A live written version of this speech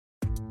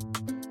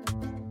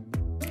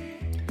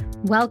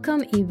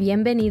Welcome y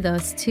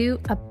bienvenidos to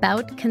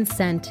About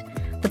Consent,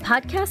 the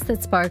podcast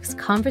that sparks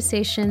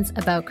conversations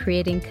about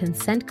creating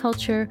consent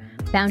culture,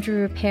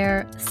 boundary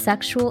repair,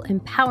 sexual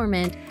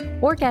empowerment,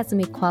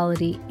 orgasm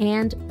equality,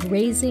 and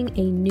raising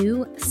a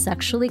new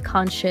sexually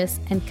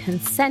conscious and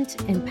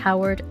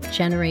consent-empowered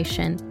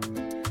generation.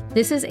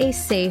 This is a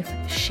safe,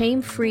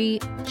 shame-free,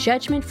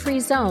 judgment-free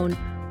zone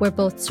where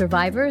both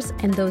survivors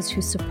and those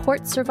who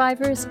support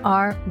survivors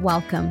are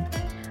welcome.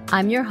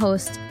 I'm your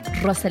host,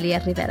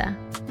 Rosalia Rivera.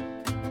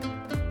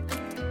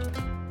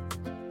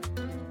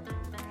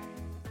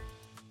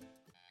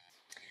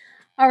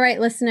 All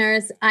right,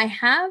 listeners, I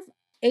have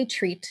a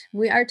treat.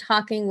 We are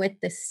talking with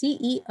the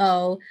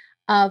CEO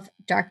of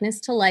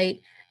Darkness to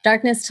Light.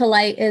 Darkness to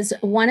Light is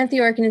one of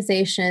the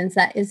organizations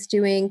that is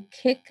doing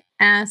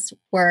kick-ass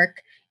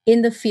work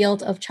in the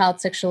field of child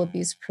sexual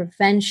abuse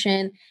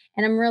prevention.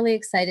 And I'm really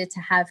excited to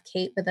have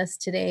Kate with us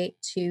today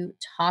to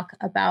talk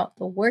about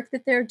the work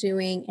that they're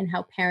doing and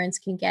how parents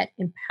can get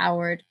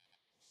empowered.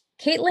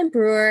 Caitlin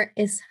Brewer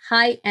is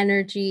high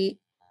energy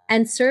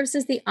and serves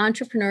as the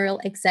entrepreneurial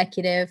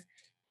executive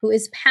who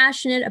is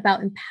passionate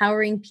about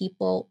empowering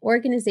people,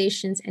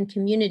 organizations, and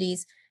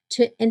communities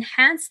to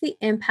enhance the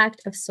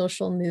impact of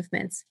social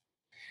movements.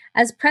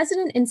 As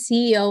president and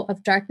CEO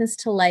of Darkness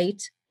to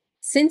Light,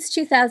 since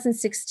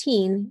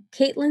 2016,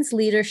 Caitlin's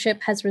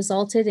leadership has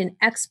resulted in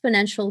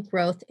exponential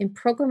growth in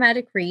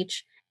programmatic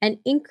reach and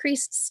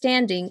increased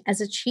standing as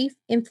a chief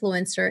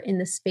influencer in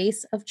the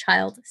space of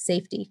child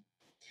safety.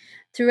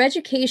 Through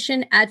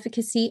education,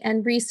 advocacy,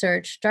 and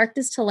research,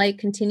 Darkness to Light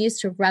continues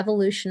to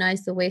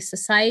revolutionize the way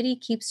society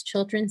keeps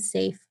children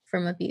safe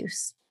from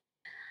abuse.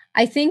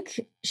 I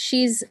think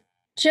she's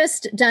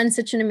just done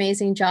such an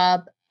amazing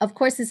job. Of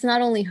course, it's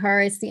not only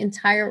her, it's the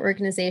entire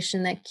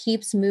organization that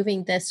keeps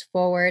moving this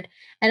forward.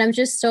 And I'm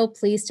just so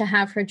pleased to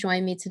have her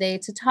join me today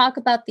to talk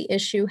about the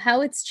issue,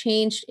 how it's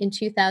changed in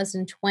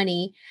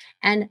 2020,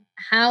 and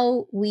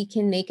how we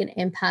can make an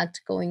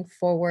impact going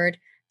forward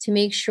to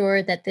make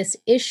sure that this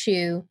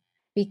issue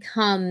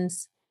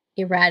becomes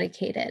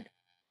eradicated.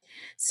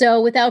 So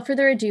without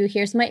further ado,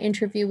 here's my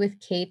interview with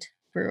Kate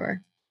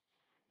Brewer.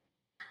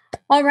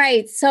 All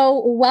right.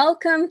 So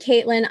welcome,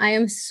 Caitlin. I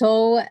am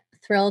so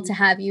thrilled to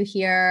have you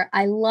here.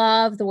 I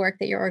love the work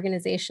that your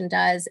organization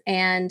does.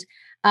 And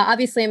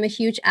obviously, I'm a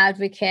huge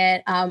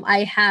advocate.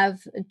 I have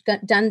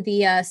done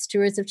the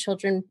Stewards of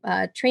Children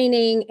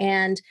training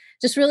and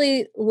just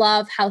really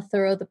love how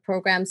thorough the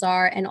programs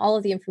are and all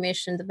of the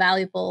information, the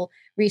valuable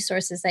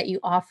resources that you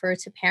offer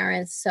to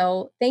parents.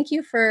 So thank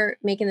you for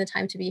making the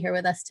time to be here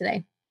with us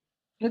today.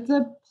 It's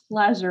a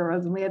pleasure,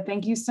 Rosalia.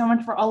 Thank you so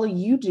much for all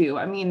you do.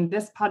 I mean,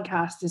 this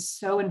podcast is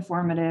so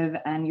informative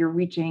and you're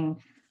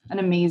reaching an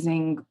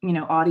amazing,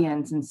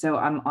 audience. And so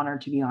I'm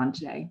honored to be on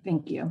today.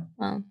 Thank you.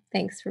 Well,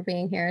 thanks for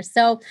being here.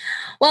 So,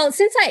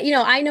 since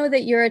I know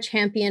that you're a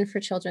champion for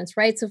children's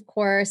rights, of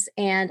course,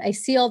 and I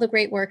see all the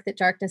great work that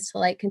Darkness to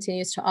Light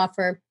continues to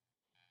offer,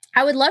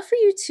 I would love for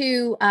you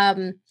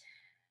to,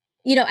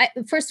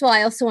 first of all,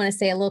 I also want to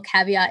say a little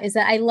caveat is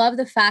that I love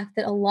the fact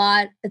that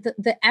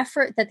the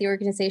effort that the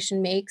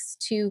organization makes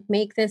to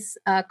make this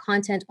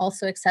content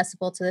also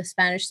accessible to the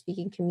Spanish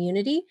speaking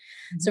community.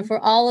 Mm-hmm. So for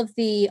all of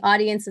the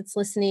audience that's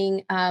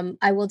listening,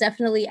 I will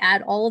definitely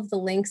add all of the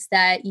links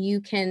that you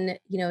can,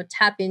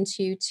 tap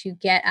into to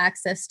get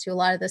access to a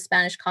lot of the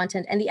Spanish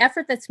content and the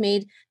effort that's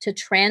made to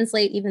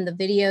translate even the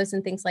videos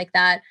and things like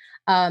that.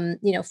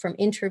 From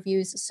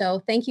interviews.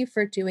 So thank you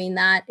for doing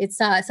that. It's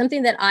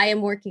something that I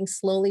am working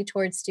slowly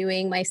towards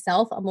doing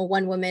myself. I'm a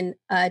one-woman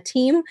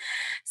team,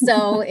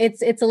 so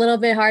it's a little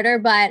bit harder,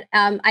 but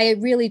I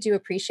really do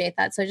appreciate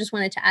that. So I just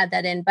wanted to add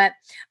that in. But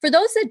for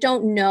those that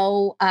don't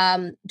know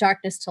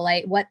Darkness to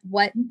Light, what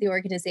the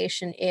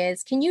organization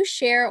is, can you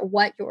share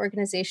what your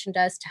organization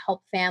does to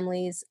help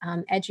families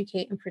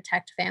educate and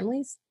protect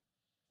families?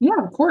 Yeah,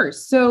 of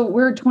course. So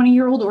we're a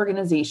 20-year-old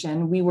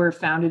organization. We were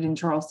founded in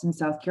Charleston,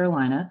 South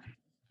Carolina,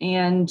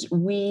 and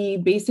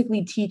we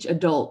basically teach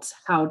adults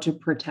how to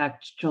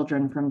protect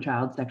children from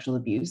child sexual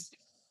abuse.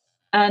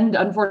 And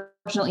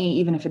unfortunately,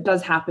 even if it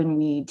does happen,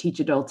 we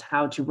teach adults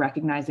how to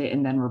recognize it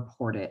and then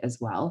report it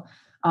as well.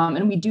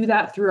 And we do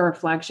that through our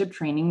flagship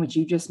training, which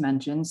you just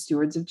mentioned,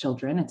 Stewards of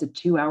Children. It's a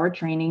 2-hour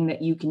training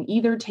that you can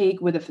either take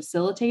with a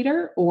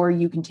facilitator or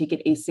you can take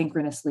it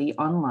asynchronously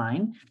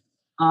online.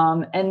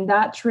 And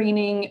that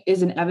training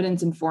is an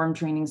evidence-informed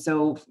training.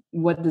 So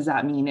what does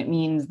that mean? It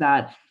means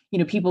that,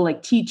 people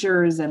like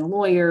teachers and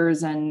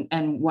lawyers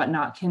and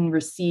whatnot can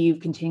receive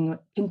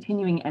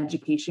continuing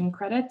education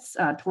credits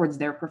towards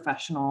their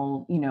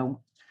professional,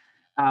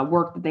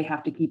 work that they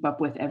have to keep up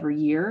with every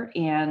year.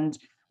 And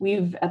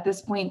we've, at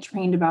this point,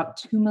 trained about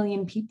 2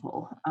 million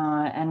people.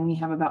 And we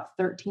have about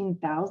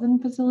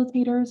 13,000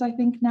 facilitators, I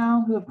think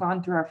now, who have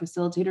gone through our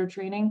facilitator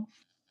training.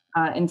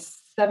 In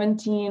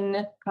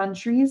 17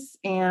 countries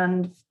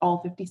and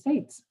all 50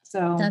 states.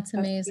 So that's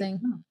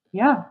amazing.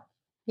 Yeah.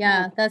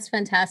 Yeah, that's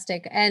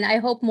fantastic. And I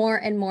hope more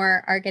and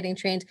more are getting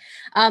trained.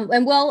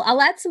 And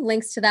I'll add some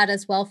links to that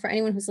as well for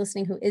anyone who's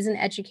listening who is an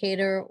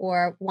educator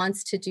or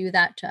wants to do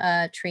that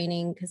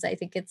training, because I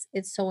think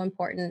it's so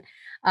important,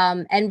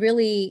 and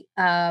really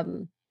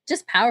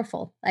just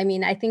powerful. I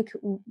mean, I think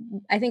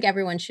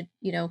everyone should,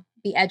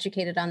 be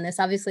educated on this.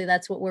 Obviously,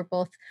 that's what we're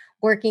both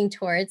working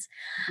towards.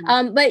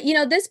 Mhm.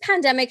 But this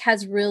pandemic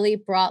has really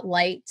brought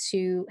light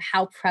to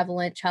how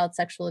prevalent child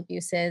sexual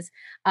abuse is.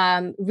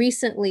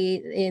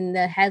 Recently, in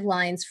the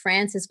headlines,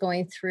 France is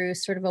going through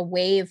sort of a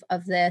wave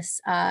of this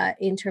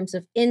in terms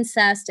of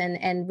incest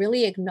and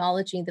really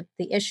acknowledging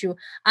the issue.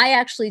 I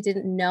actually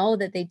didn't know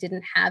that they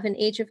didn't have an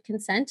age of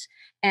consent,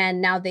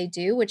 and now they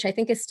do, which I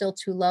think is still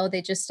too low.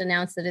 They just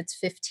announced that it's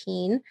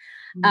 15.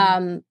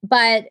 Mhm.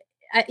 But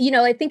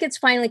I think it's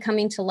finally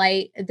coming to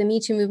light. The Me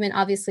Too movement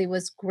obviously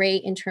was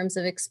great in terms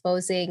of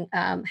exposing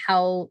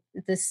how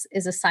this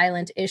is a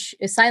silent issue,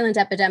 a silent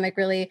epidemic,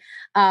 really,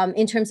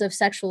 in terms of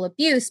sexual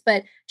abuse.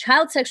 But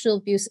child sexual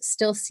abuse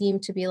still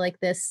seemed to be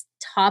like this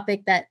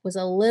topic that was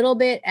a little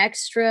bit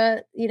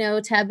extra,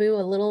 taboo,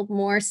 a little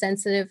more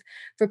sensitive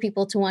for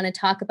people to want to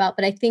talk about.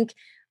 But I think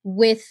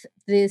with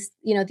this,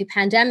 the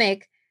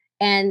pandemic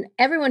and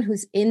everyone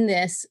who's in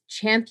this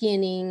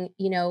championing,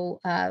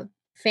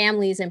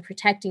 families and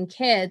protecting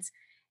kids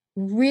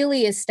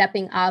really is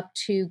stepping up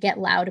to get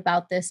loud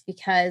about this,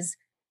 because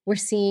we're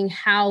seeing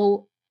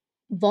how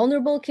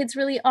vulnerable kids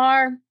really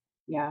are.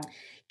 Yeah.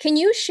 Can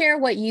you share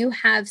what you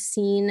have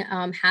seen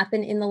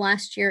happen in the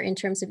last year in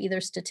terms of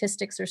either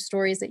statistics or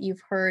stories that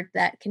you've heard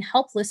that can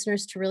help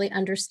listeners to really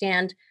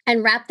understand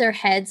and wrap their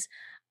heads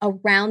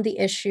around the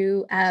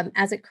issue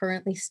as it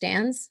currently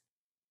stands?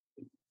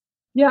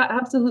 Yeah,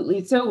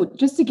 absolutely. So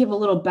just to give a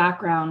little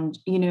background,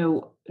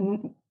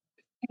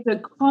 it's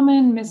a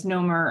common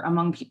misnomer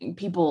among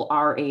people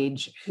our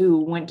age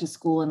who went to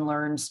school and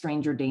learned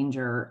stranger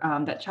danger,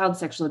 that child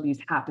sexual abuse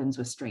happens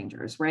with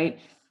strangers, right?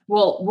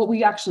 Well, what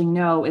we actually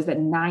know is that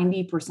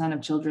 90%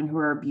 of children who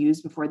are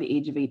abused before the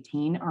age of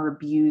 18 are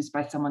abused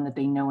by someone that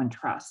they know and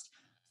trust.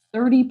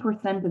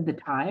 30% of the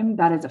time,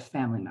 that is a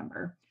family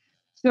member.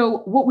 So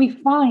what we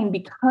find,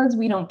 because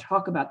we don't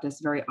talk about this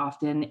very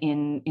often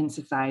in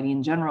society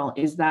in general,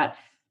 is that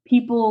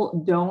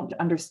people don't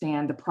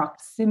understand the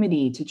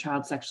proximity to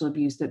child sexual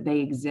abuse, that they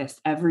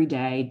exist every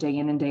day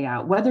in and day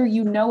out, whether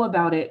you know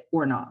about it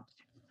or not.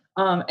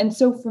 And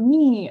so for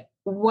me,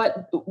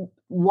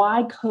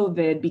 why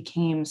COVID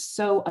became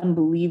so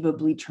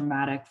unbelievably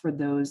traumatic for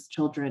those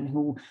children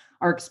who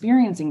are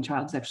experiencing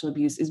child sexual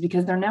abuse is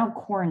because they're now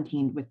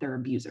quarantined with their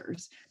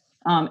abusers.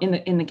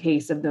 In the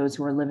case of those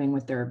who are living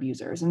with their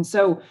abusers, and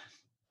so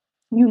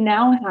you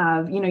now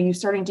have, you're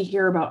starting to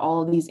hear about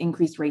all of these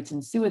increased rates in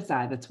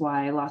suicide. That's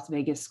why Las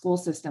Vegas school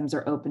systems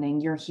are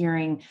opening. You're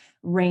hearing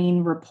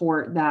RAINN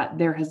report that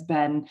there has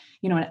been,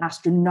 an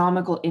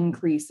astronomical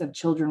increase of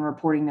children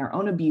reporting their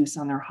own abuse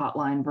on their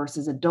hotline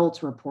versus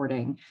adults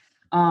reporting.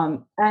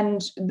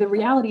 And the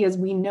reality is,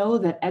 we know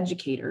that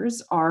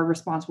educators are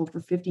responsible for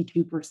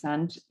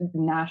 52%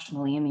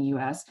 nationally in the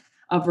US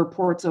of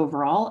reports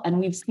overall. And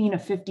we've seen a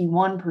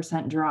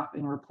 51% drop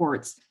in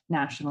reports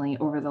nationally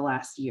over the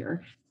last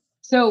year.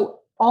 So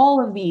all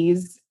of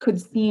these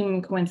could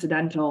seem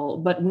coincidental,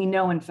 but we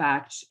know, in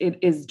fact, it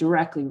is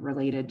directly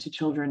related to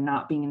children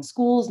not being in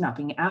schools, not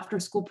being after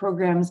school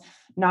programs,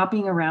 not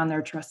being around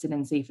their trusted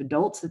and safe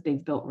adults that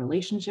they've built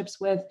relationships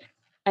with.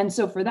 And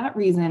so for that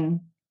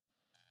reason,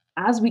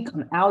 as we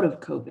come out of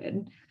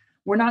COVID,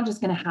 we're not just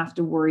going to have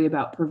to worry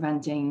about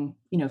preventing,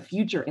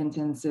 future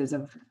instances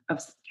of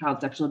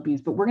child sexual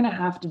abuse, but we're going to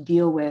have to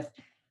deal with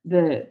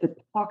the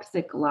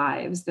toxic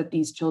lives that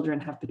these children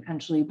have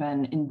potentially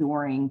been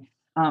enduring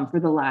for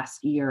the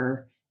last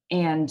year,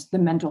 and the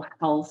mental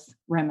health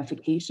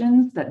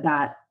ramifications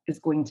that is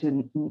going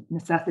to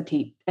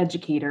necessitate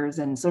educators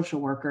and social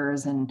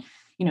workers and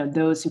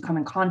those who come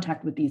in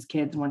contact with these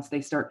kids once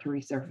they start to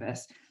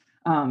resurface.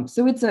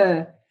 So it's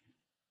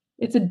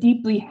a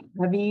deeply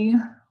heavy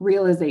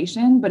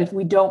realization, but if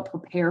we don't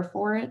prepare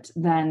for it,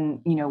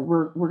 then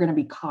we're going to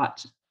be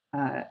caught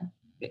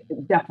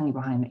definitely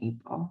behind the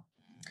eight ball.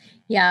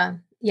 Yeah,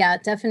 yeah,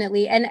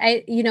 definitely. And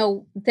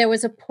there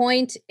was a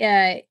point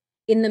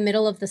in the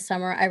middle of the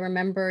summer, I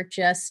remember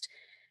just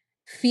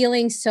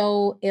feeling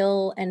so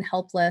ill and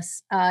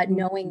helpless,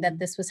 knowing that Mhm.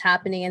 this was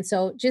happening. And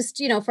so,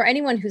 just, for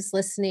anyone who's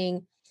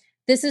listening,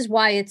 this is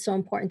why it's so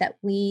important that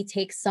we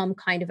take some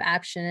kind of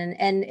action.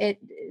 And it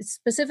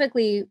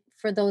specifically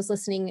for those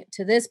listening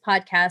to this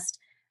podcast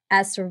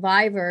as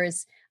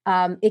survivors,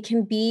 it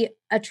can be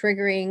a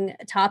triggering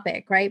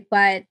topic, right?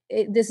 But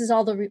this is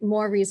all the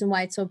more reason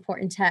why it's so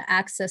important to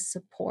access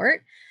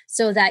support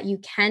so that you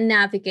can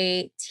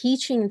navigate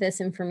teaching this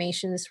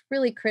information, this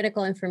really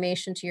critical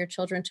information to your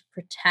children, to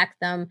protect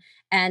them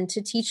and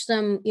to teach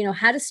them,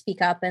 how to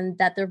speak up and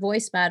that their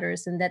voice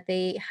matters and that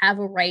they have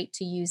a right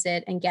to use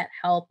it and get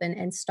help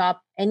and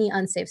stop any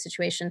unsafe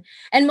situation.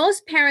 And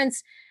most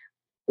parents,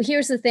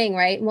 here's the thing,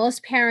 right?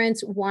 Most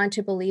parents want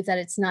to believe that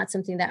it's not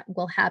something that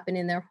will happen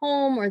in their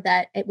home or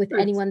that with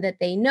Right. anyone that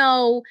they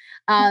know.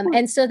 Of course.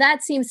 And so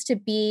that seems to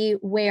be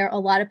where a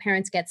lot of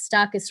parents get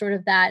stuck, is sort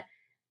of that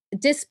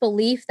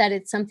disbelief that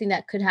it's something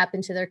that could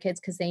happen to their kids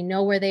because they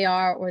know where they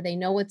are or they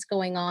know what's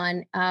going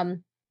on.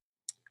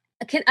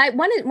 Can I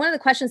one of the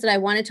questions that I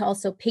wanted to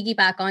also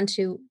piggyback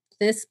onto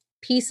this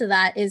piece of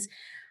that is,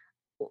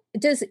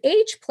 does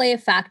age play a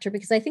factor?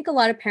 Because I think a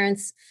lot of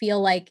parents feel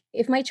like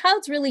if my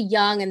child's really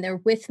young and they're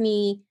with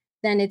me,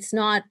 then it's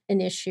not an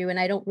issue and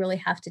I don't really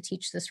have to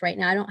teach this right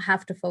now. I don't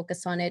have to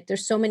focus on it.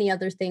 There's so many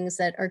other things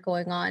that are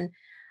going on.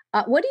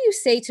 What do you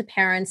say to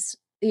parents,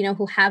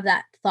 who have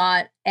that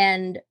thought,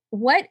 and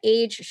what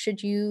age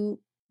should you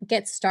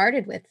get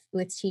started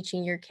with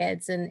teaching your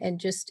kids, and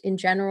just in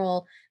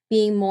general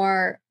being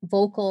more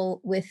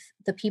vocal with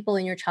the people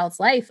in your child's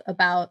life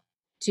about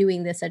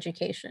doing this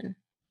education?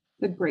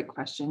 It's a great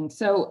question.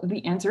 So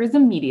the answer is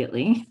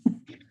immediately.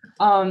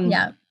 um,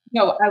 Yeah.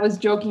 I was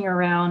joking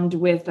around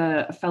with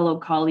a fellow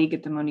colleague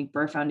at the Monique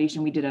Burr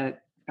Foundation. We did a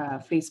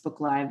Facebook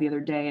Live the other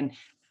day, and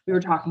we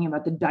were talking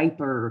about the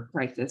diaper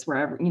crisis,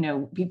 wherever,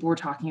 people were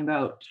talking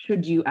about,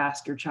 should you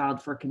ask your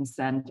child for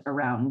consent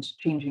around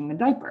changing the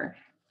diaper?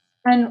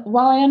 And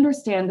while I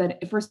understand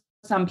that for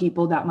some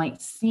people that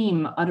might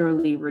seem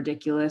utterly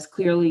ridiculous,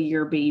 clearly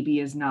your baby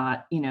is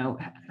not,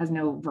 has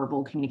no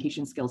verbal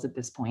communication skills at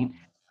this point.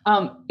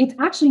 It's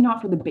actually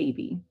not for the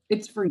baby,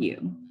 it's for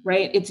you,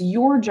 right? It's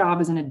your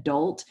job as an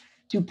adult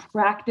to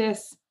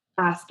practice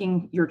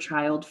asking your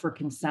child for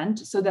consent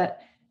so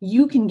that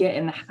you can get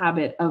in the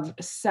habit of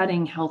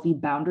setting healthy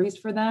boundaries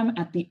for them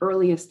at the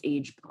earliest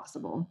age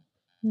possible.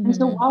 And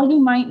so Mhm. while you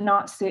might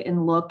not sit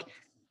and look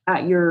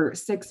at your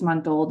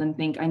 6-month-old and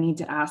think, I need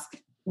to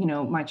ask,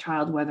 my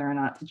child whether or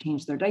not to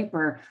change their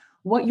diaper,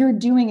 what you're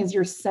doing is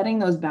you're setting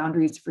those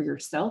boundaries for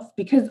yourself,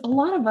 because a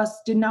lot of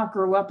us did not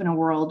grow up in a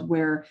world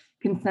where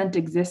consent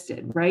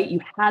existed, right?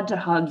 You had to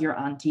hug your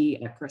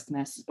auntie at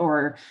Christmas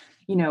or,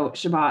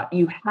 Shabbat.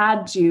 You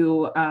had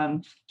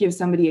to give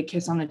somebody a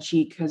kiss on the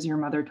cheek because your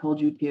mother told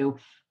you to.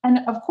 And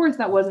of course,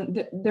 that wasn't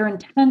their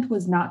intent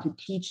was not to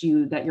teach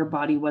you that your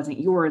body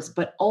wasn't yours,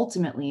 but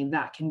ultimately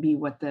that can be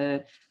what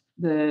the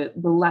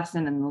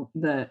lesson and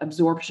the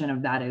absorption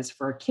of that is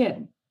for a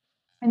kid.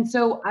 And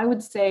so I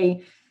would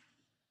say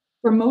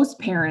for most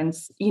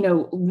parents,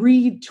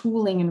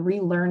 retooling and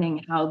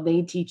relearning how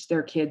they teach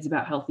their kids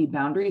about healthy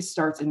boundaries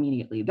starts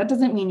immediately. That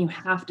doesn't mean you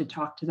have to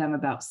talk to them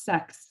about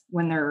sex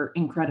when they're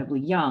incredibly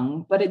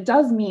young, but it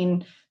does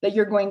mean that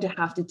you're going to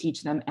have to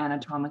teach them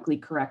anatomically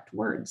correct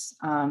words.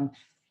 I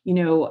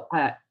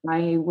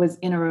was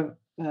in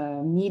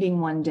a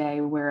meeting one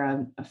day where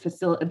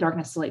a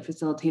Darkness to Light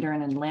facilitator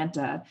in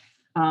Atlanta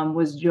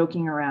was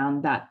joking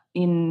around that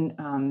in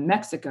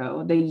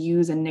Mexico, they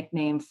use a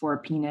nickname for a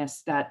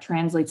penis that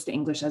translates to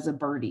English as a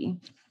birdie.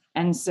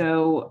 And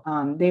so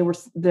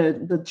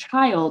the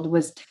child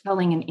was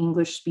telling an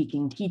English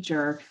speaking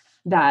teacher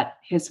that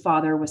his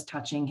father was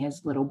touching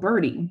his little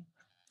birdie.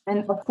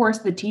 And of course,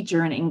 the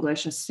teacher in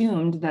English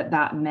assumed that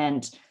that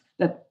meant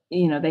that,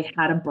 they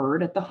had a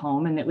bird at the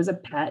home and it was a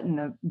pet and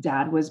the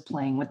dad was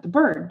playing with the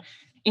bird.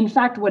 In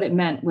fact, what it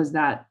meant was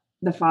that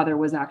the father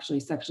was actually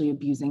sexually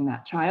abusing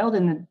that child,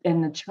 and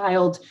the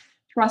child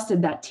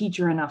trusted that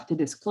teacher enough to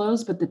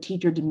disclose, but the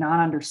teacher did not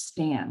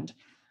understand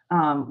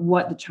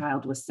what the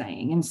child was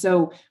saying. And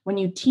so when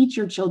you teach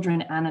your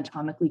children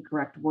anatomically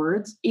correct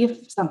words,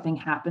 if something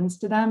happens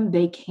to them,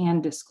 they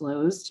can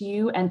disclose to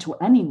you and to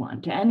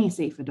anyone, to any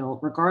safe adult,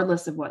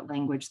 regardless of what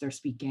language they're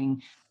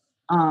speaking.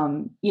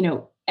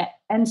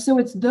 And so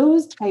it's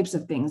those types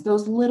of things,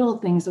 those little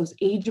things, those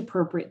age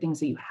appropriate things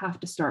that you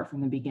have to start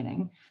from the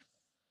beginning.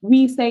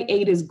 We say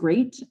 8 is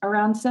great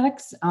around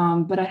sex,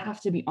 but I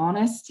have to be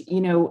honest,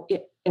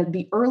 at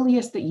the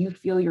earliest that you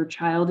feel your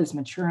child is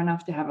mature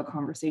enough to have a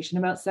conversation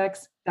about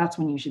sex, that's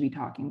when you should be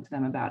talking to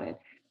them about it.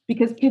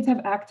 Because kids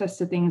have access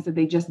to things that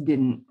they just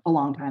didn't a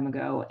long time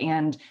ago.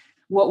 And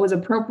what was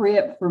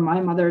appropriate for my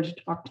mother to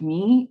talk to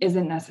me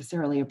isn't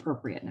necessarily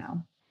appropriate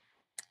now.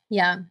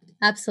 Yeah,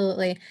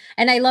 absolutely.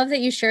 And I love that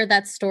you shared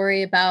that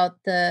story about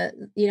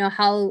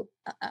how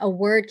a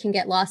word can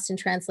get lost in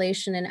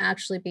translation and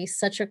actually be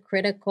such a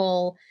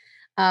critical,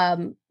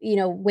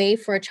 way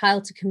for a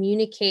child to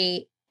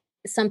communicate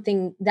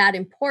something that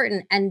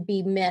important and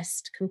be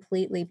missed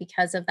completely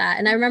because of that.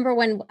 And I remember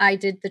when I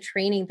did the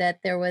training that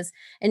there was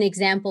an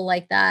example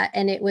like that.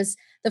 And it was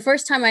the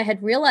first time I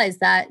had realized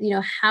that,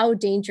 how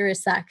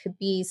dangerous that could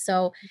be.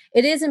 So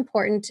it is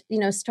important,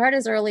 start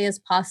as early as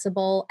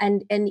possible,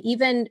 and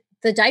even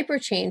the diaper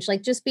change,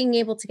 like just being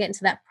able to get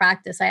into that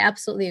practice. I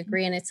absolutely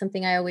agree, and it's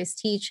something I always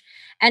teach.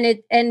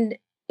 And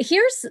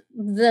here's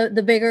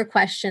the bigger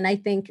question, I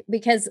think,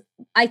 because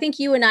I think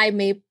you and I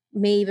may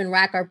even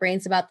rack our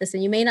brains about this,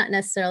 and you may not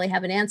necessarily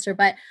have an answer,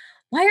 but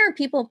why aren't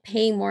people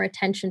paying more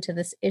attention to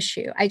this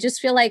issue? I just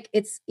feel like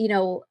it's,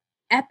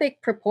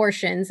 epic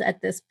proportions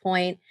at this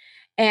point,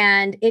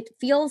 and it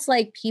feels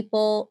like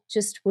people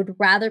just would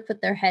rather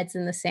put their heads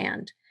in the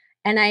sand.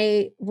 And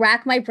I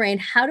rack my brain,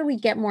 how do we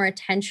get more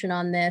attention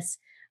on this?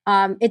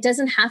 It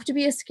doesn't have to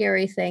be a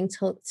scary thing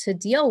to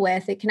deal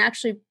with. It can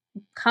actually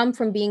come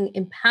from being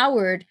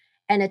empowered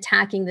and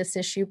attacking this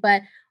issue.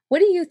 But what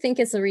do you think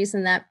is the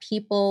reason that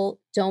people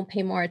don't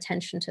pay more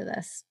attention to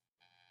this?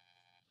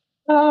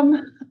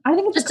 I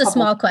think it's just a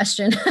small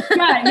question.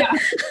 Yeah.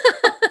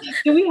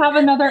 Do we have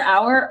another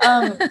hour?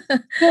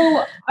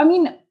 So, I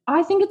mean,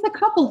 I think it's a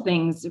couple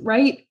things,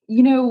 right?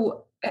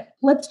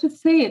 Let's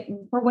just say it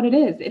for what it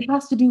is. It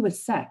has to do with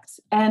sex.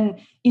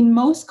 And in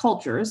most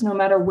cultures, no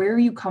matter where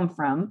you come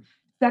from,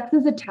 sex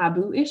is a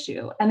taboo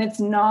issue. And it's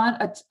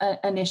not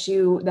an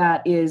issue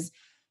that is,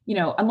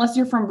 unless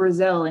you're from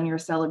Brazil and you're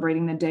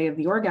celebrating the day of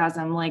the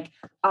orgasm, like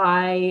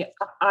I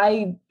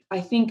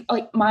think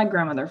like my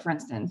grandmother, for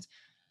instance,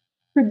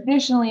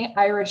 traditionally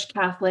Irish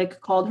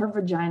Catholic, called her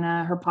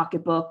vagina her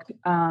pocketbook,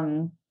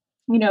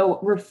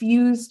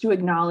 refused to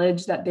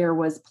acknowledge that there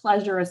was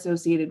pleasure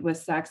associated with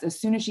sex. As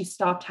soon as she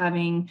stopped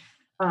having,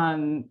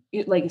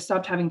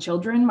 stopped having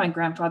children, my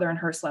grandfather and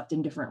her slept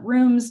in different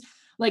rooms.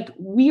 Like,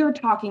 we are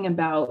talking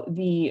about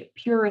the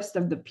purest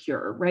of the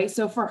pure, right?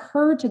 So for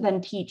her to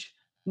then teach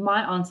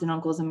my aunts and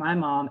uncles and my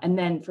mom, and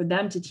then for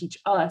them to teach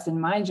us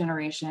and my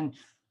generation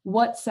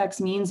what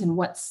sex means and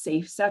what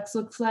safe sex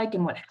looks like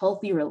and what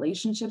healthy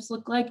relationships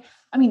look like.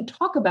 I mean,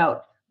 talk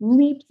about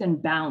leaps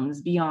and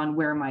bounds beyond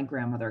where my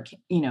grandmother,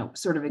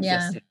 sort of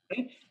existed. Yeah.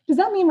 Right? Does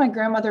that mean my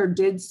grandmother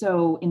did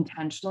so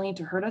intentionally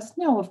to hurt us?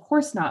 No, of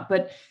course not.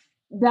 But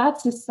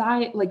that's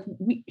society. Like,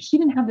 she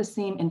didn't have the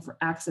same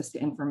access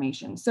to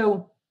information.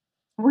 So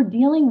we're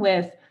dealing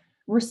with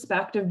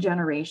respective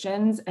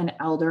generations and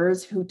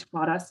elders who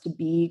taught us to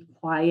be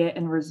quiet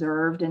and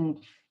reserved.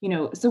 And,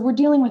 so we're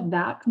dealing with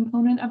that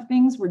component of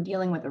things. We're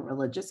dealing with a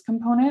religious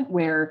component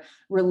where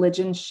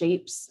religion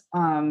shapes,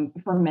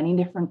 for many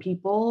different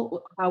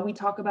people, how we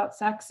talk about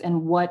sex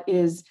and what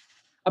is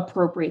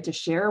appropriate to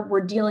share.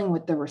 We're dealing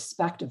with the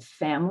respect of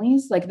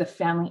families, like the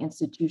family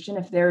institution.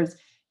 If there's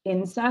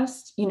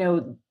incest,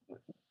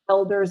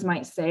 elders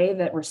might say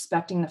that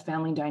respecting the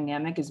family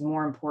dynamic is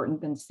more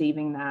important than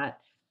saving that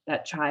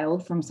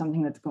child from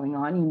something that's going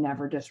on. You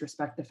never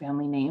disrespect the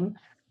family name.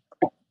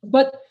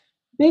 But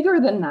bigger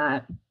than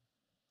that,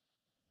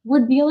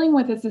 we're dealing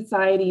with a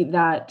society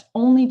that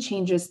only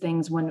changes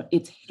things when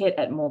it's hit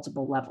at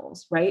multiple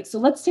levels, right? So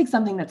let's take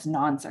something that's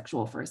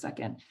non-sexual for a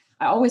second.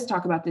 I always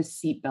talk about this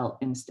seatbelt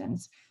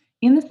instance.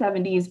 In the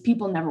 70s,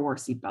 people never wore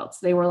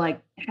seatbelts. They were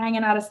like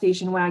hanging out of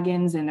station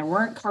wagons and there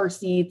weren't car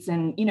seats.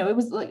 And, it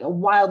was like a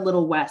wild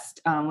little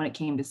west when it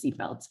came to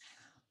seatbelts.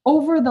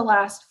 Over the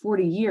last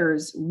 40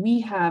 years,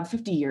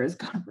 50 years,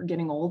 God, we're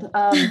getting old.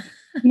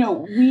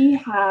 We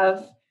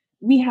have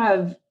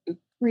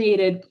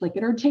created click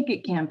it or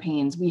ticket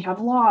campaigns. We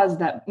have laws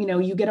that,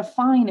 you get a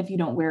fine if you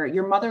don't wear it.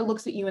 Your mother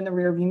looks at you in the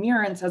rearview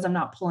mirror and says, I'm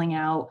not pulling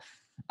out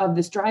of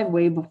this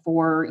driveway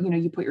before,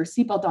 you put your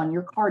seatbelt on.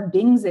 Your car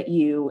dings at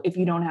you if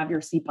you don't have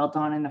your seatbelt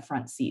on in the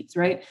front seats,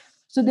 right?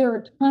 So there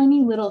are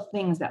tiny little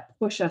things that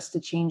push us to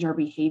change our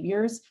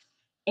behaviors.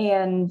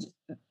 And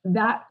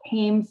that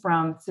came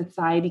from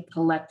society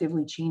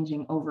collectively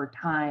changing over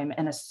time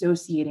and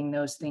associating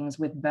those things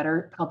with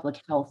better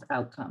public health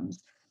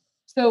outcomes.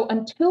 So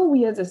until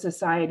we as a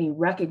society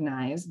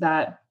recognize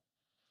that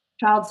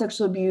child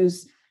sexual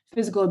abuse,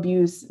 physical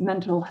abuse,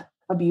 mental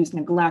abuse,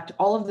 neglect,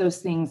 all of those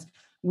things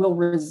will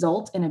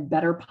result in a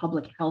better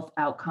public health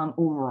outcome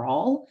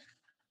overall,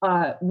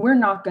 we're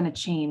not going to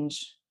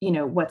change,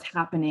 what's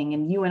happening.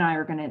 And you and I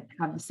are going to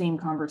have the same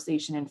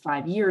conversation in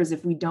 5 years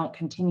if we don't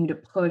continue to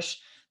push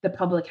the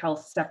public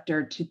health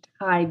sector to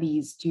tie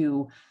these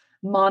to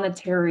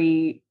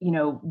monetary,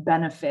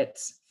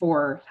 benefits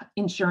for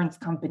insurance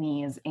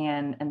companies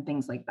and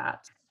things like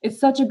that. It's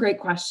such a great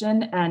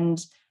question.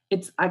 And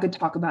I could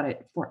talk about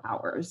it for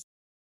hours.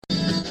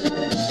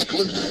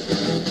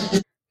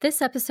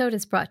 This episode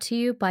is brought to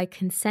you by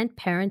Consent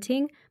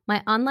Parenting,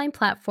 my online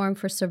platform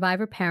for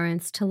survivor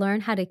parents to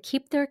learn how to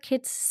keep their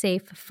kids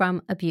safe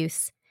from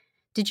abuse.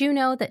 Did you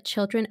know that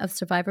children of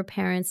survivor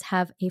parents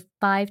have a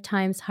 5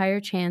 times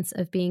higher chance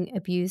of being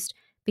abused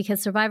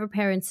because survivor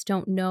parents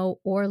don't know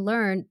or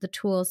learn the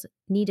tools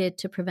needed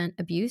to prevent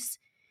abuse?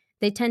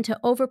 They tend to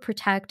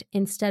overprotect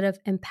instead of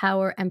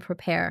empower and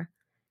prepare.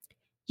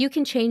 You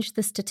can change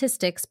the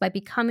statistics by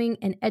becoming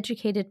an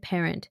educated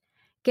parent.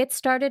 Get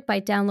started by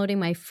downloading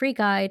my free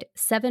guide,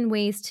 7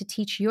 Ways to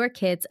Teach Your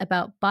Kids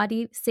About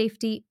Body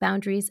Safety,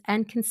 Boundaries,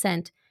 and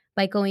Consent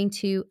by going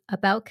to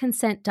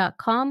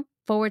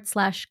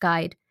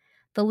aboutconsent.com/guide.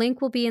 The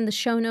link will be in the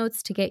show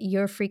notes to get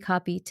your free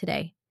copy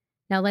today.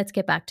 Now let's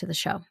get back to the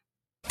show.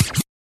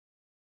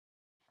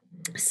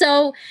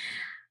 So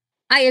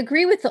I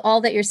agree with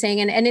all that you're saying.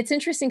 And it's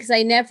interesting because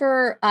I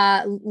never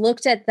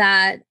looked at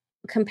that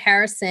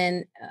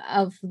comparison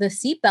of the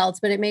seatbelts,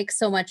 but it makes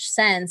so much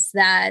sense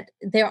that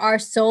there are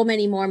so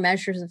many more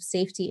measures of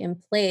safety in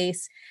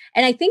place.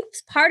 And I think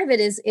part of it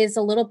is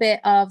a little bit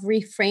of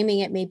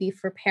reframing it maybe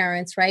for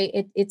parents, right?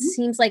 It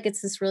seems like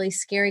it's this really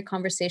scary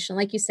conversation,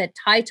 like you said,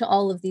 tied to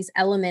all of these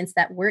elements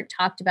that weren't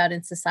talked about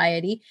in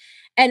society.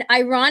 And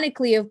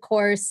ironically, of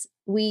course,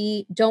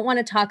 we don't want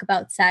to talk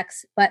about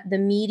sex, but the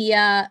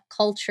media,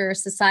 culture,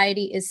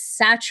 society is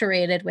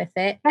saturated with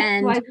it.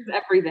 And Sexualizes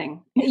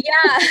everything, yeah,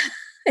 it's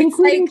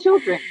including like,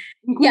 children,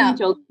 yeah. including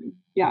children.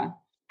 Yeah.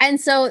 And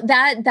so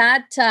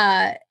that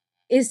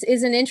is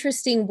an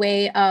interesting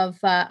way of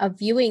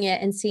viewing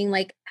it and seeing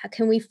like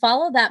can we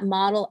follow that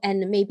model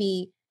and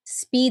maybe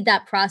speed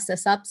that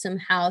process up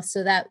somehow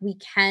so that we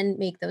can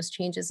make those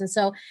changes. And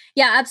so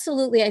yeah,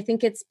 absolutely, I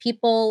think it's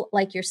people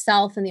like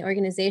yourself and the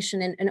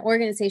organization and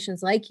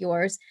organizations like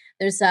yours.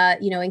 There's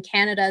in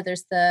Canada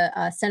there's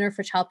the Center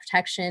for Child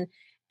Protection.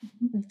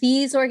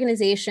 These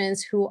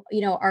organizations who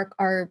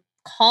are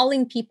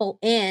calling people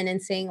in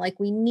and saying like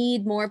we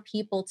need more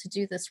people to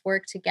do this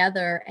work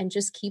together and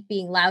just keep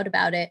being loud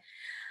about it.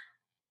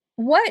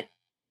 What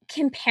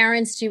can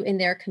parents do in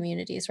their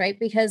communities, right?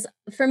 Because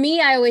for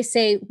me, I always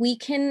say we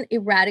can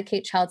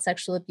eradicate child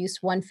sexual abuse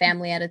one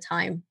family at a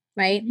time,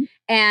 right? Mhm.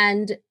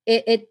 And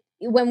it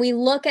when we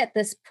look at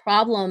this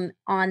problem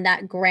on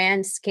that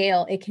grand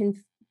scale, it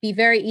can be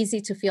very easy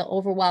to feel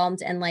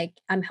overwhelmed and like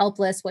I'm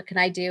helpless. What can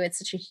I do? It's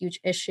such a huge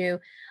issue,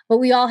 but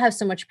we all have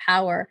so much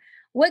power.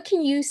 What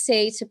can you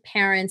say to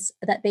parents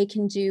that they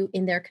can do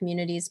in their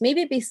communities,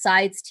 maybe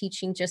besides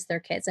teaching just their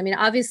kids? I mean,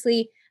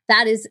 obviously,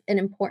 that is an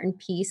important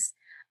piece.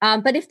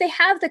 But if they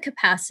have the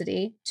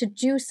capacity to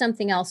do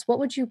something else, what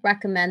would you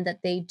recommend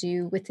that they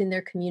do within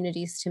their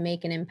communities to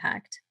make an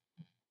impact?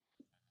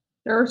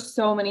 There are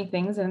so many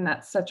things, and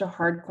that's such a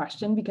hard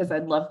question because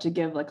I'd love to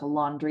give like a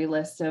laundry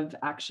list of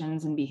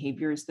actions and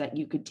behaviors that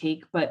you could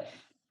take. But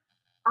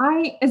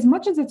as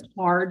much as it's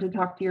hard to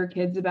talk to your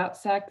kids about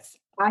sex,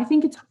 I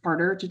think it's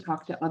harder to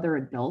talk to other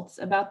adults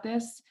about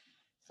this.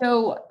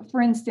 So,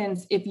 for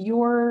instance, if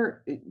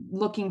you're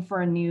looking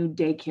for a new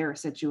daycare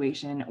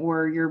situation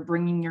or you're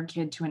bringing your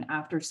kid to an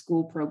after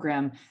school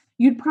program,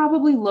 you'd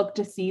probably look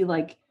to see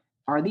like,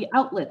 are the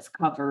outlets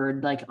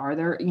covered? Like, are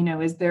there,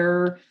 is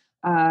there,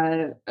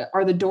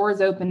 are the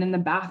doors open in the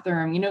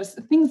bathroom?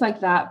 Things like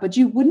that. But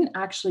you wouldn't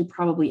actually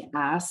probably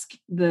ask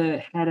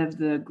the head of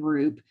the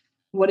group,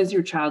 what is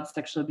your child's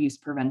sexual abuse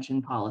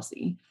prevention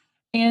policy?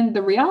 And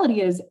the reality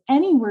is,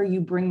 anywhere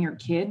you bring your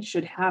kid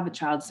should have a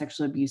child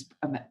sexual abuse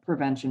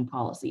prevention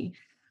policy.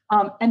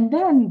 And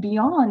then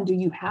beyond, do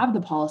you have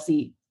the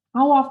policy?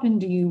 How often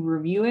do you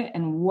review it?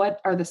 And what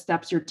are the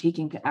steps you're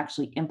taking to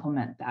actually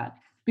implement that?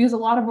 Because a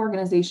lot of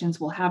organizations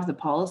will have the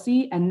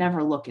policy and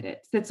never look at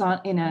it. It sits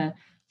on in a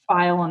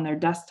file on their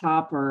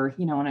desktop or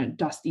on a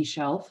dusty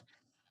shelf.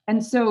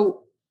 And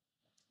so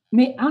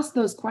may ask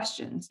those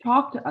questions,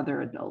 talk to other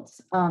adults.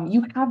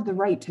 You have the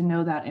right to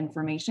know that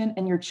information,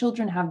 and your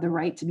children have the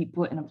right to be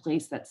put in a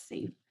place that's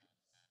safe.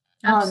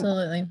 Um,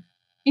 Absolutely.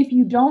 if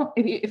you don't,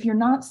 if you're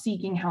not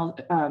seeking help,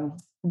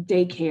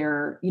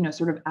 daycare,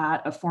 sort of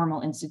at a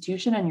formal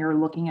institution, and you're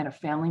looking at a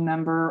family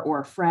member or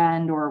a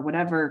friend or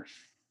whatever,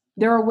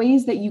 there are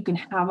ways that you can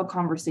have a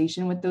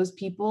conversation with those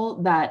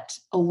people that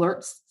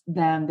alerts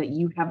them that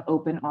you have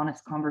open,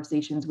 honest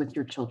conversations with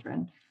your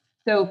children.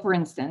 So, for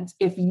instance,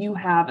 if you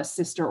have a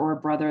sister or a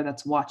brother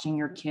that's watching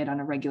your kid on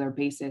a regular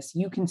basis,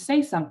 you can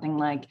say something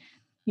like,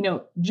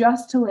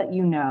 just to let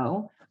you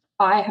know,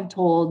 I have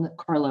told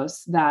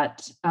Carlos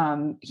that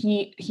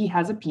he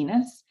has a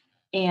penis,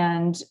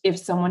 and if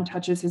someone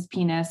touches his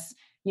penis,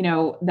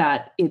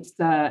 that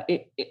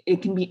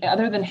it can be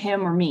other than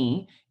him or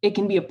me, it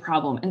can be a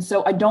problem. And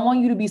so I don't want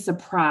you to be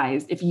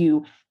surprised if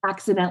you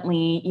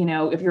accidentally,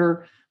 if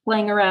you're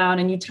playing around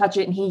and you touch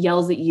it and he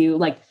yells at you,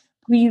 like,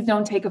 please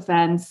don't take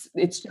offense.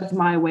 It's just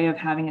my way of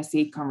having a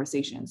safe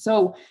conversation.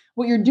 So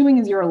what you're doing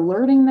is you're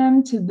alerting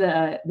them to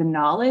the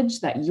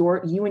knowledge that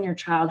you and your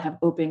child have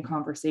open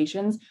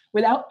conversations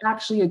without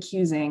actually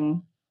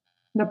accusing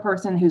the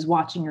person who's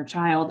watching your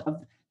child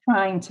of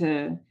trying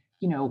to,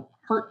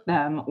 hurt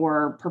them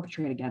or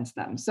perpetrate against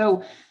them.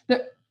 So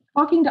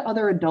talking to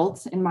other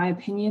adults, in my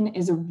opinion,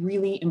 is a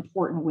really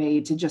important way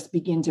to just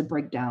begin to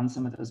break down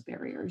some of those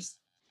barriers.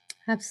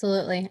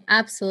 Absolutely.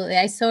 Absolutely.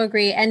 I so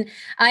agree. And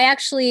I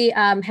actually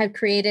have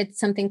created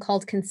something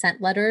called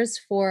consent letters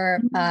for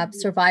Mm.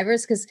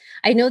 survivors because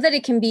I know that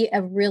it can be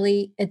a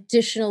really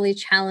additionally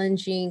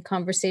challenging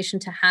conversation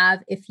to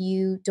have if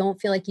you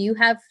don't feel like you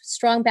have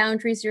strong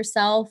boundaries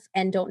yourself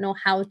and don't know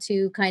how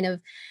to kind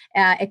of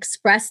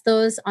express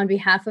those on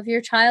behalf of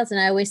your child. And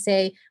I always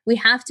say we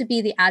have to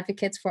be the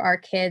advocates for our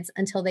kids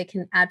until they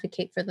can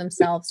advocate for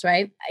themselves,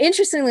 right?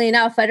 Interestingly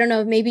enough, I don't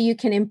know, maybe you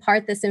can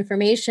impart this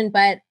information,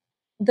 but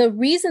the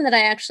reason that I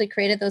actually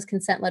created those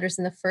consent letters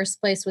in the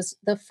first place was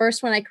the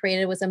first one I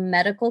created was a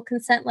medical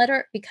consent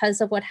letter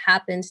because of what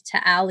happened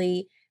to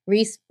Ali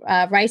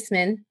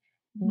Reisman Mhm.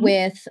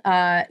 with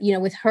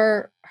with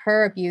her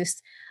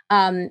abuse.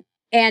 And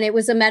it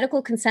was a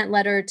medical consent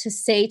letter to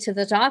say to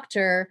the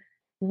doctor,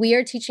 we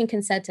are teaching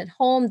consent at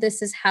home.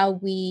 This is how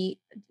we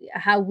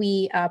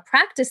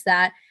practice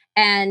that,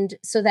 and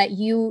so that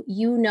you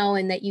know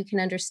and that you can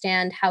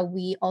understand how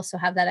we also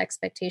have that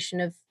expectation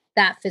of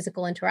that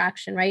physical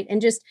interaction, right?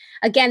 And just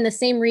again, the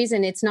same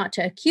reason it's not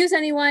to accuse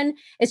anyone,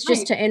 it's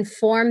just Right. to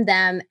inform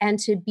them and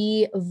to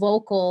be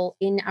vocal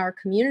in our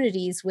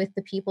communities with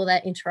the people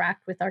that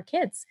interact with our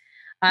kids.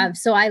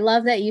 So I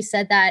love that you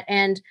said that.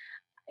 And,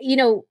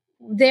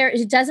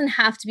 it doesn't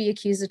have to be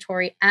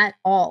accusatory at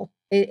all.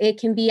 It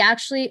can be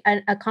actually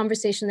a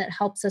conversation that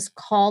helps us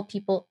call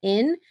people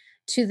in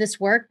to this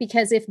work,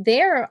 because if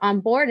they're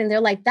on board and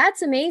they're like,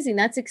 that's amazing,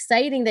 that's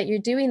exciting that you're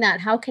doing that,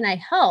 how can I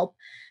help?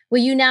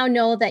 Well, you now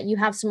know that you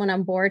have someone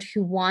on board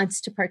who wants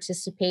to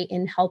participate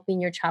in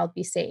helping your child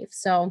be safe.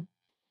 So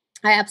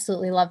I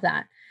absolutely love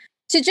that.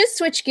 To just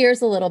switch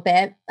gears a little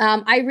bit,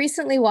 I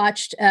recently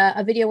watched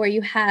a video where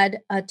you had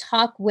a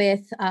talk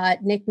with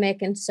NCMEC.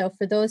 And so,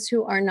 for those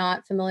who are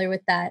not familiar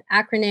with that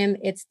acronym,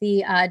 it's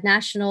the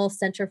National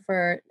Center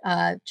for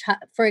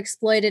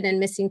Exploited and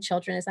Missing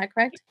Children. Is that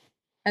correct?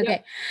 Okay.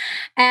 Yep.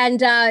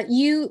 And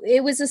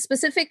it was a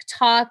specific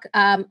talk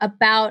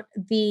about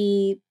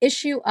the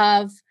issue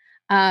of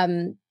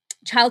um,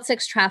 child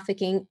sex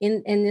trafficking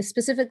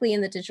specifically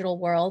in the digital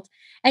world.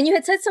 And you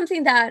had said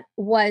something that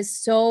was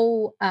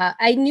so,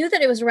 I knew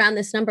that it was around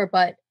this number,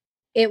 but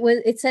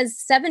it says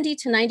 70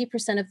 to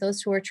 90% of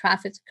those who are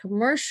trafficked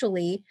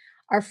commercially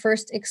are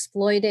first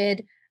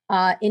exploited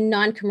in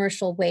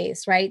non-commercial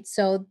ways, right?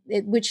 So,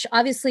 which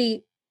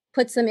obviously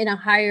puts them in a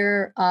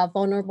higher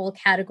vulnerable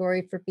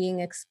category for being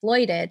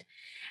exploited.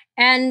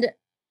 And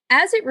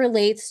as it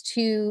relates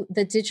to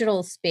the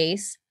digital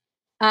space,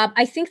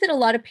 I think that a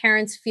lot of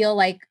parents feel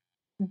like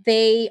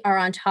they are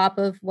on top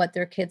of what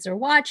their kids are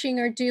watching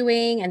or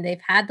doing, and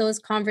they've had those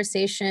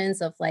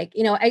conversations of like,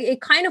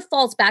 it kind of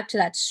falls back to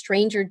that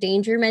stranger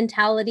danger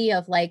mentality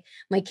of like,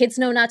 my kids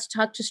know not to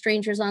talk to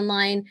strangers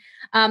online.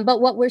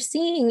 But what we're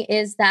seeing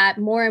is that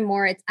more and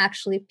more it's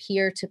actually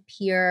peer to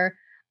peer,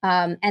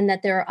 and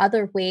that there are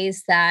other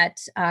ways that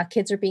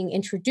kids are being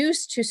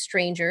introduced to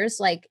strangers.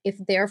 Like if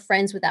they're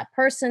friends with that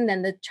person,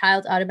 then the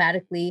child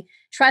automatically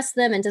trusts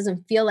them and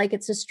doesn't feel like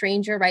it's a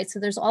stranger, right? So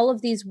there's all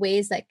of these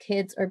ways that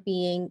kids are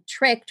being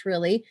tricked,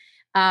 really,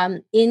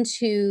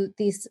 into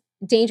these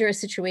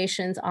dangerous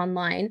situations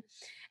online.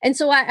 And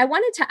so I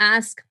wanted to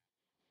ask,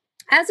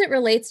 as it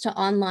relates to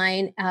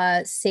online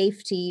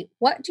safety,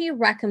 what do you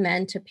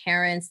recommend to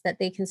parents that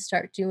they can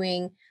start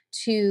doing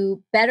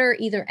to better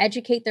either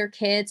educate their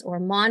kids or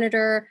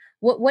monitor?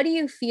 What do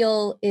you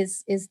feel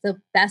is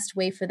the best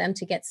way for them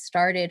to get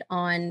started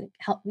on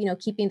help,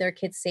 keeping their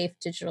kids safe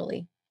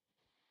digitally?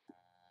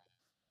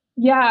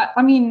 Yeah,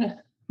 I mean,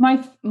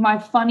 my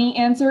funny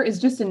answer is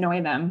just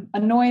annoy them.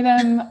 Annoy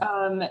them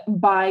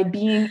by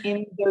being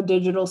in their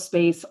digital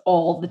space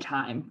all the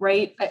time,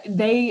 right?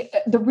 The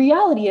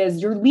reality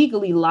is you're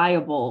legally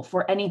liable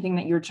for anything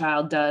that your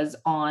child does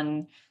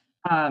on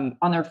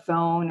their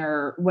phone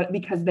or what,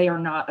 because they are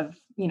not of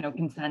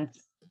consent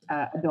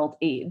adult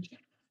age.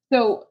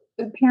 So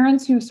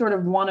parents who sort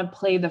of want to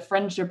play the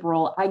friendship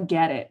role, I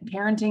get it.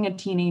 Parenting a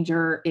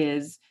teenager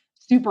is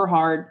super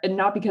hard, and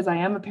not because I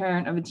am a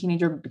parent of a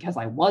teenager, but because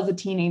I was a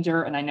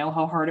teenager and I know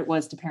how hard it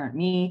was to parent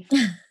me.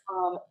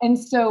 And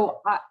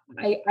so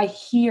I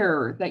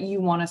hear that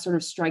you want to sort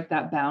of strike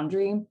that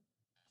boundary,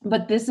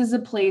 but this is a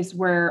place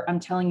where I'm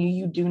telling you,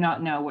 you do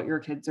not know what your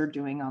kids are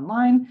doing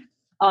online.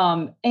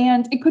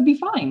 And it could be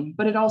fine,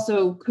 but it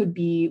also could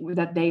be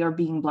that they are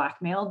being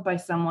blackmailed by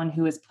someone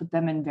who has put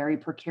them in very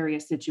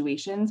precarious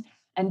situations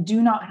and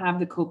do not have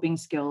the coping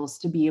skills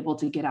to be able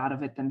to get out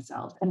of it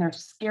themselves. And they're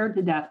scared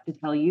to death to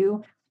tell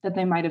you that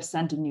they might have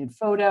sent a nude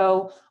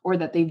photo or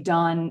that they've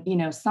done,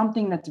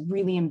 something that's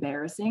really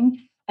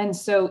embarrassing. And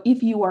so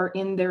if you are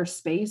in their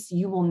space,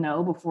 you will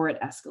know before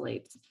it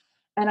escalates.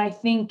 And I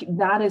think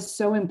that is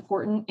so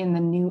important in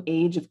the new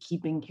age of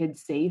keeping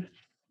kids safe.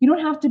 You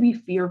don't have to be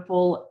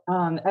fearful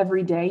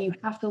every day. You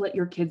have to let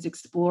your kids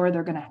explore.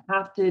 They're going to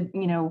have to,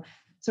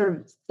 sort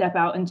of step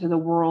out into the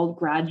world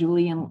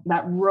gradually. And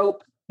that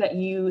rope that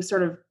you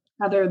sort of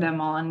tether them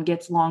on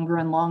gets longer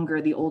and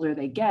longer the older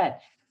they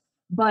get.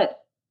 But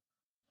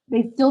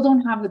they still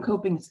don't have the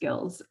coping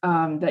skills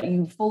that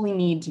you fully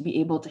need to be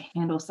able to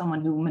handle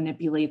someone who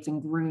manipulates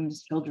and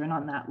grooms children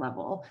on that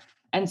level.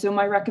 And so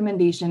my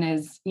recommendation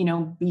is,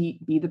 be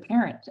the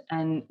parent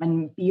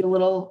and be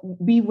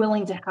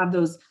willing to have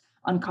those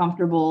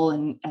uncomfortable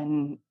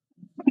and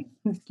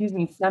excuse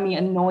me,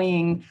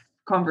 semi-annoying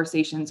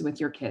conversations with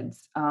your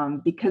kids.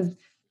 Because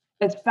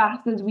as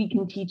fast as we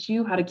can teach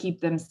you how to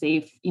keep them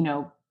safe,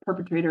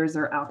 perpetrators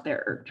are out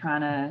there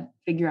trying to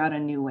figure out a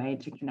new way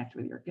to connect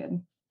with your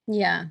kid.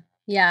 Yeah.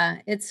 Yeah,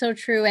 it's so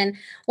true. And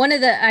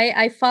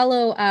I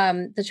follow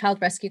the Child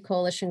Rescue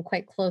Coalition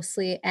quite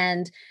closely,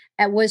 and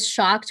I was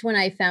shocked when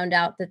I found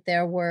out that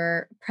there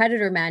were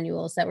predator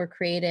manuals that were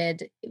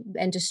created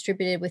and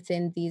distributed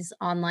within these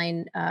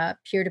online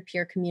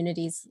peer-to-peer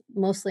communities,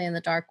 mostly in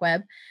the dark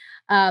web.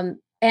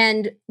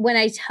 And when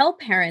I tell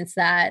parents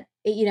that,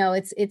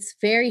 it's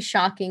very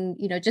shocking,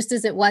 just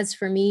as it was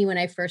for me when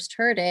I first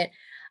heard it.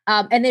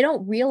 And they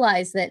don't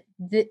realize that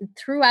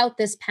throughout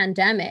this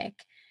pandemic,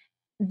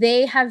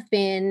 they have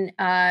been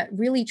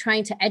really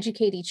trying to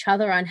educate each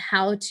other on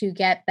how to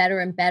get better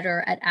and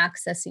better at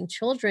accessing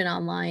children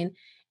online.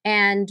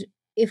 And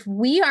if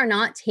we are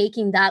not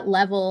taking that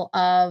level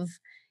of,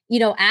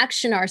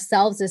 action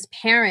ourselves as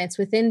parents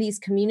within these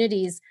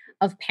communities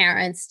of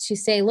parents to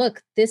say,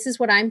 look, this is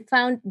what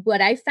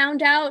I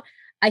found out.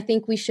 I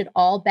think we should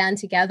all band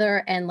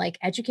together and like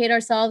educate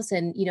ourselves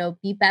and,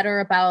 be better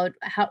about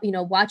how,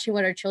 watching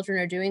what our children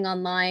are doing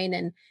online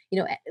and,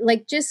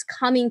 like just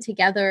coming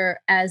together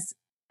as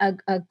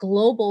a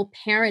global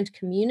parent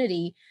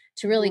community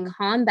to really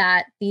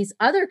combat these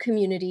other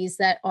communities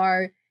that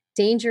are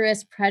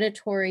dangerous,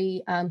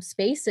 predatory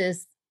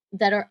spaces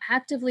that are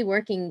actively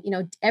working,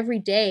 every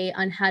day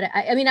on how to.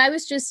 I mean, I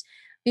was just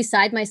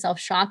beside myself,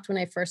 shocked when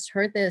I first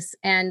heard this,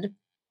 and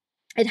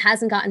it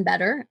hasn't gotten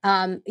better.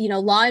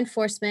 Law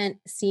enforcement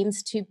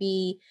seems to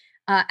be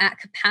at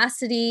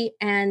capacity,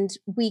 and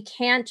we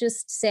can't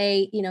just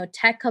say,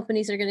 tech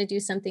companies are going to do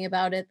something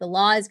about it. The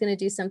law is going to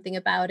do something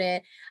about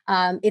it.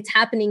 It's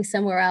happening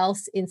somewhere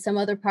else in some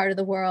other part of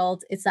the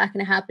world. It's not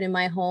going to happen in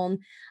my home.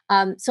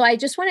 So I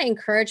just want to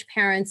encourage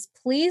parents,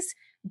 please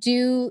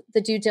do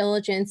the due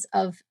diligence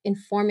of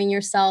informing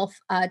yourself.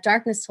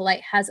 Darkness to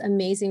Light has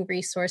amazing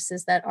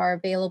resources that are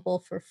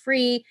available for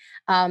free,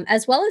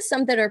 as well as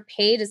some that are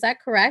paid. Is that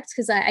correct?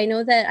 Because I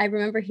know that I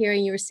remember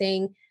hearing you were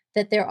saying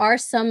that there are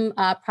some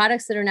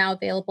products that are now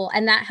available,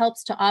 and that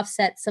helps to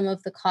offset some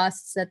of the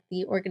costs that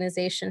the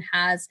organization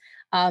has.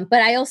 But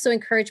I also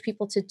encourage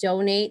people to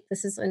donate.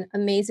 This is an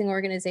amazing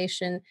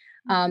organization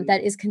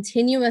that is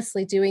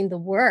continuously doing the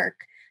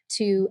work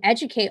to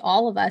educate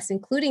all of us,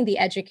 including the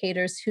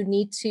educators who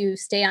need to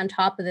stay on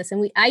top of this.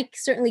 And I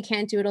certainly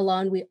can't do it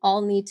alone. We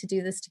all need to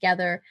do this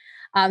together.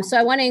 So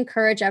I want to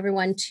encourage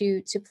everyone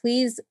to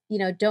please,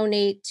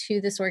 donate to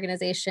this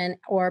organization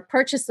or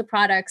purchase the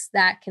products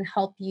that can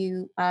help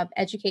you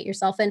educate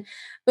yourself. And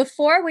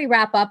before we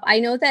wrap up, I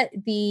know that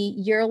the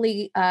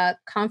yearly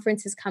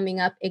conference is coming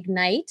up,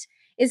 Ignite.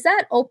 Is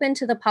that open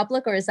to the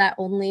public, or is that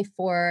only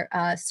for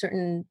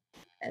certain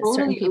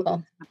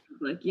people?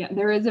 Yeah,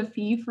 there is a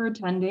fee for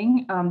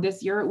attending.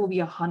 This year it will be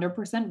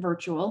 100%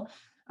 virtual.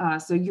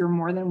 So you're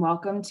more than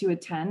welcome to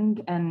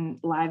attend and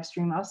live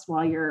stream us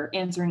while you're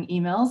answering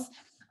emails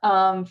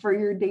for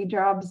your day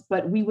jobs.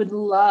 But we would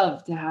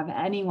love to have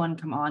anyone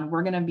come on.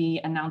 We're going to be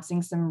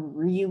announcing some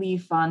really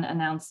fun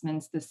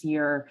announcements this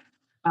year,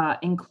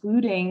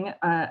 including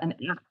an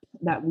app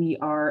that we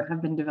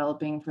have been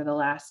developing for the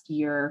last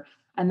year.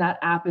 And that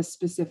app is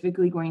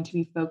specifically going to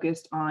be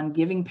focused on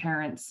giving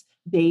parents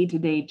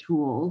day-to-day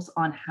tools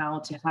on how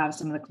to have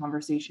some of the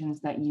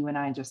conversations that you and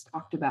I just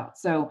talked about.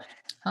 So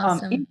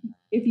Awesome.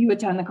 if you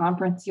attend the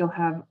conference, you'll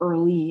have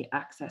early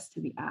access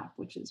to the app,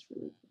 which is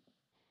really cool.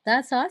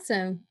 That's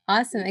awesome.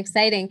 Awesome.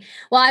 Exciting.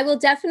 Well, I will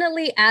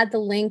definitely add the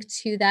link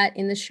to that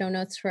in the show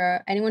notes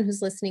for anyone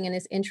who's listening and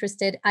is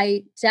interested.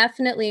 I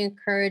definitely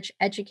encourage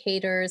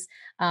educators,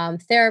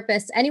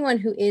 therapists, anyone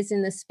who is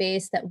in the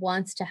space that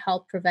wants to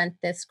help prevent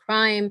this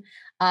crime.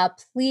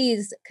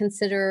 Please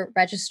consider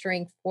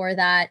registering for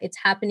that. It's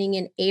happening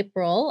in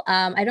April.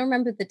 I don't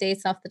remember the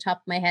dates off the top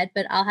of my head,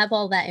 but I'll have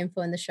all that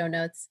info in the show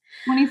notes.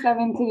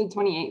 27th to the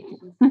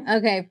 28th.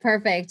 Okay,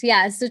 perfect.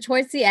 Yeah. So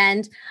towards the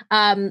end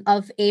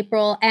of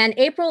April, and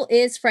April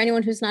is, for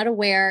anyone who's not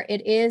aware,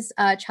 it is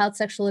Child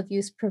Sexual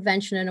Abuse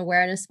Prevention and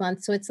Awareness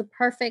Month. So it's the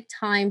perfect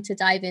time to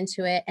dive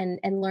into it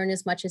and learn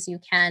as much as you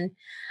can.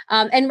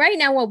 And right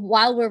now,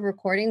 while we're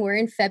recording, we're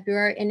in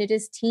February, and it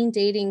is Teen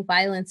Dating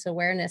Violence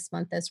Awareness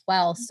Month as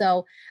well.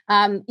 So,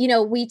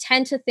 we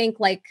tend to think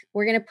like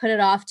we're going to put it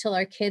off till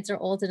our kids are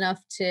old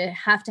enough to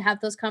have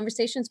those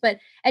conversations. But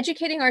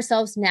educating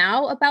ourselves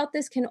now about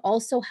this can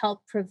also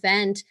help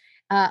prevent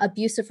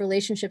abusive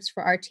relationships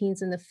for our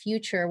teens in the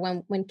future.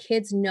 When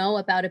kids know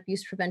about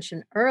abuse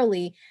prevention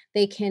early,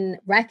 they can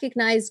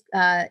recognize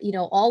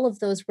all of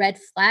those red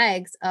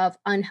flags of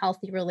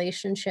unhealthy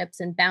relationships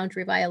and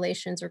boundary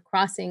violations or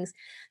crossings.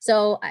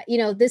 So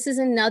this is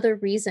another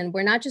reason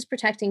we're not just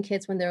protecting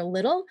kids when they're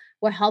little,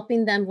 we're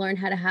helping them learn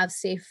how to have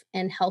safe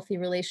and healthy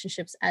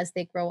relationships as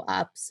they grow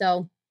up.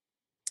 So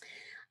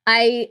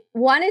I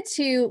wanted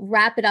to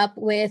wrap it up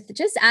with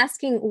just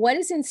asking what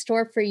is in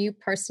store for you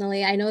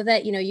personally. I know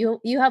that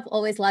you have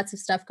always lots of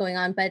stuff going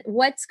on, but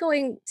what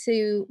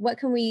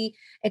can we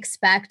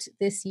expect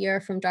this year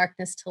from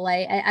Darkness to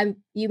Light?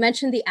 You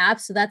mentioned the app,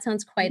 so that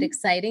sounds quite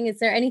exciting. Is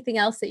there anything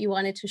else that you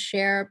wanted to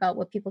share about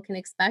what people can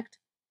expect?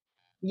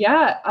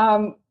 Yeah.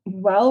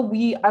 Well,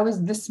 I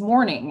was this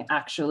morning,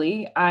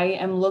 actually, I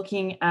am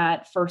looking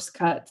at first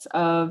cuts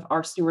of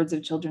our Stewards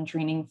of Children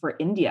training for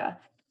India.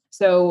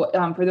 So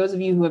for those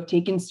of you who have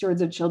taken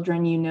Stewards of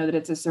Children, you know that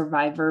it's a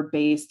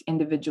survivor-based,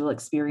 individual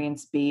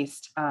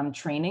experience-based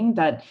training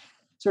that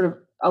sort of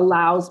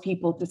allows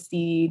people to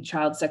see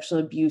child sexual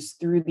abuse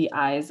through the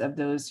eyes of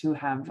those who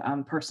have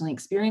personally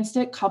experienced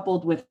it,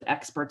 coupled with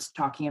experts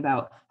talking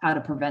about how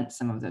to prevent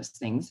some of those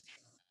things.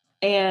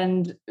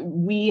 And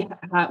we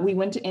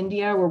went to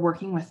India. We're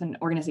working with an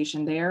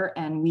organization there,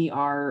 and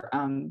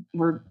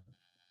we're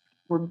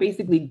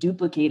basically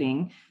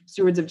duplicating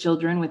Stewards of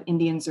Children with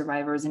Indian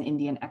survivors and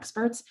Indian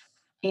experts.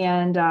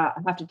 And I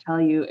have to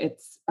tell you,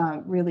 it's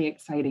really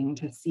exciting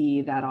to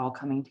see that all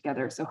coming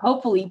together. So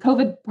hopefully,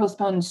 COVID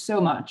postponed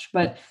so much,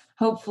 but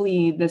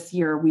hopefully this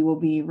year we will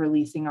be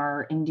releasing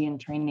our Indian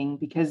training,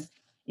 because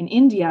in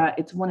India,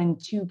 it's 1 in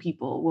 2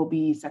 people will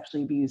be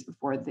sexually abused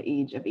before the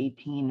age of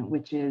 18,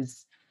 which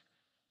is,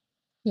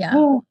 it's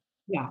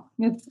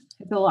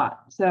a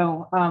lot.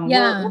 So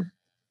we're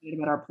excited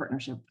about our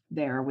partnership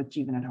there with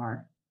Jeevan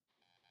Aadhaar.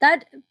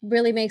 That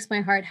really makes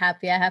my heart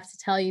happy, I have to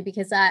tell you,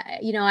 because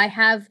I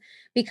have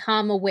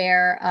become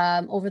aware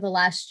over the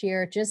last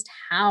year just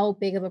how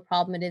big of a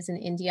problem it is in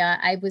India.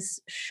 I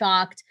was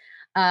shocked,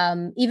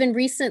 even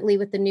recently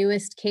with the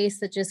newest case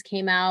that just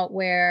came out,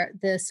 where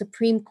the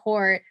Supreme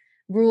Court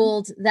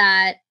ruled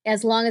that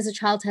as long as a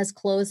child has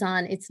clothes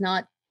on, it's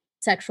not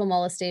sexual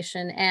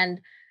molestation, and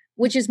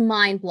which is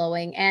mind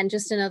blowing, and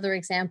just another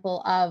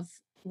example of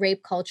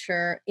rape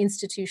culture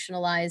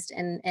institutionalized.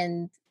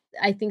 And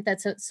I think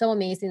that's so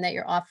amazing that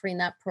you're offering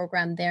that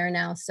program there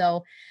now.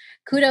 So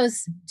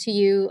kudos to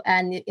you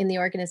and in the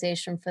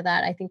organization for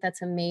that. I think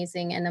that's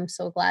amazing. And I'm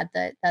so glad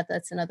that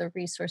that's another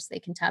resource they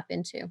can tap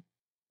into.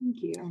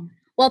 Thank you.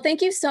 Well,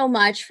 thank you so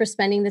much for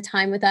spending the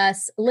time with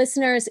us.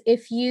 Listeners,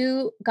 if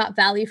you got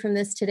value from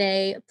this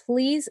today,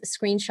 please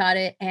screenshot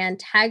it and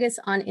tag us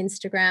on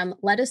Instagram.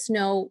 Let us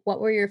know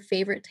what were your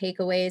favorite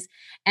takeaways.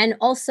 And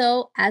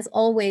also, as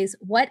always,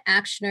 what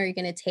action are you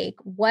going to take?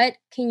 What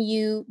can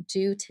you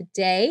do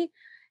today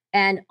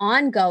and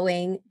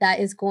ongoing that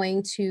is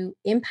going to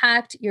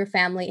impact your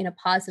family in a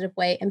positive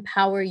way,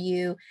 empower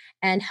you,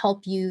 and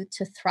help you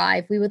to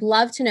thrive? We would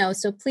love to know.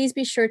 So please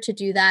be sure to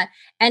do that.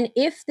 And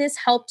if this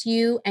helped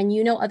you and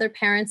you know other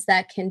parents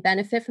that can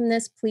benefit from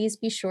this, please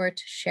be sure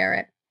to share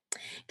it.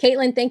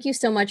 Caitlin, thank you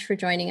so much for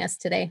joining us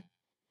today.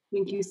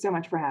 Thank you so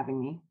much for having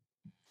me.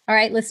 All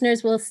right,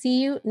 listeners, we'll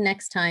see you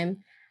next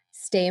time.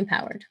 Stay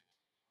empowered.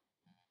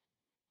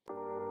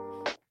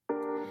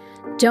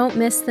 Don't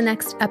miss the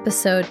next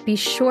episode. Be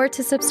sure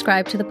to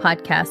subscribe to the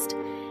podcast.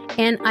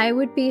 And I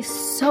would be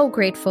so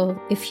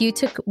grateful if you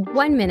took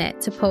 1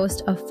 minute to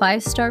post a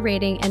 5-star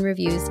rating and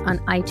reviews on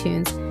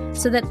iTunes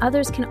so that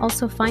others can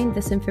also find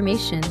this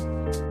information.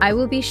 I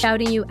will be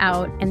shouting you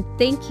out and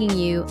thanking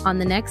you on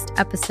the next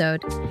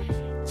episode.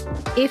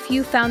 If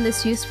you found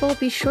this useful,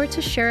 be sure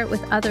to share it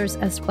with others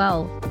as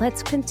well.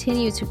 Let's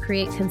continue to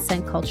create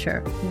consent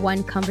culture,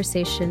 one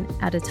conversation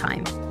at a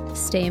time.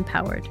 Stay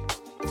empowered.